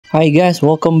Hi guys,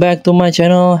 welcome back to my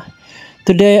channel.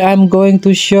 Today I'm going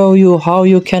to show you how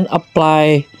you can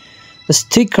apply a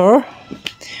sticker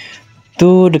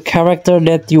to the character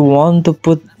that you want to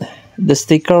put the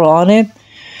sticker on it.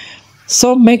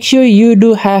 So make sure you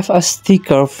do have a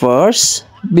sticker first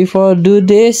before do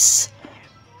this,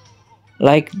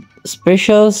 like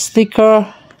special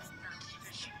sticker.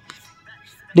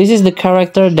 This is the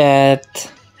character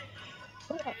that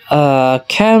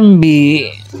can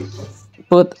be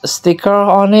put a sticker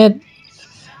on it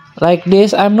like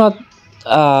this. I'm not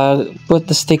put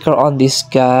the sticker on this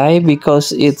guy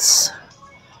because it's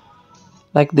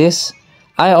like this.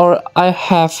 I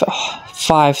have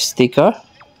 5 sticker.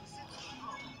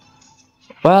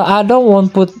 Well, I don't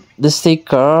want put the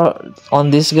sticker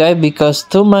on this guy because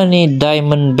too many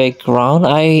diamond background.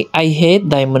 I hate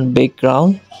diamond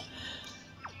background.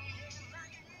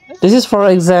 This is, for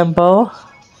example,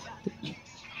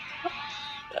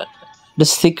 the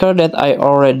sticker that I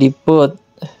already put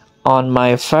on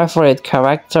my favorite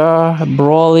character,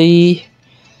 Broly.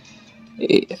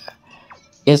 It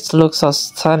looks so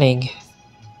stunning.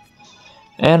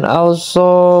 And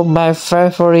also my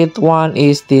favorite one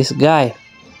is this guy.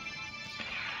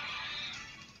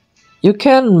 You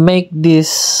can make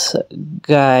this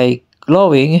guy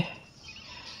glowing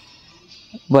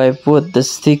by put the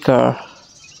sticker.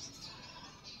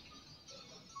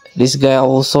 This guy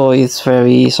also is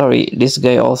very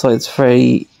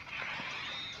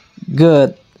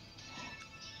good.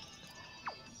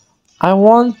 I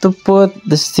want to put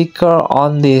the sticker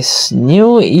on this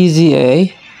new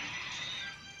EZA.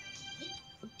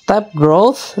 Tap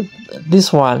growth,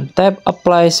 this one, tap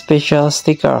apply special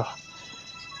sticker.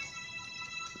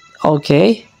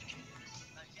 Okay,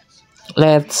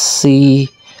 let's see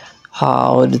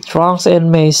how the Trunks and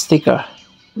May sticker.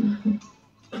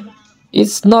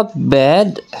 It's not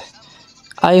bad.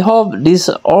 I hope these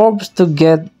orbs to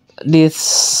get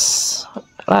this.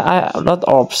 Not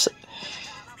orbs.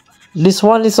 This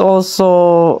one is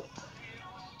also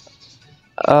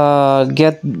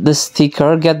get the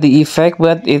sticker, get the effect,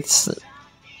 but it's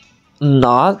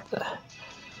not.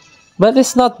 But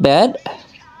it's not bad.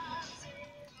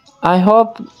 I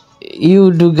hope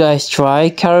you do guys try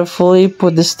carefully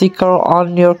put the sticker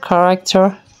on your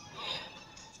character.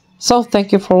 So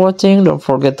thank you for watching. Don't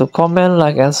forget to comment,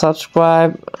 like and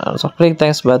subscribe. Also click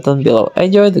thanks button below.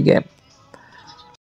 Enjoy the game.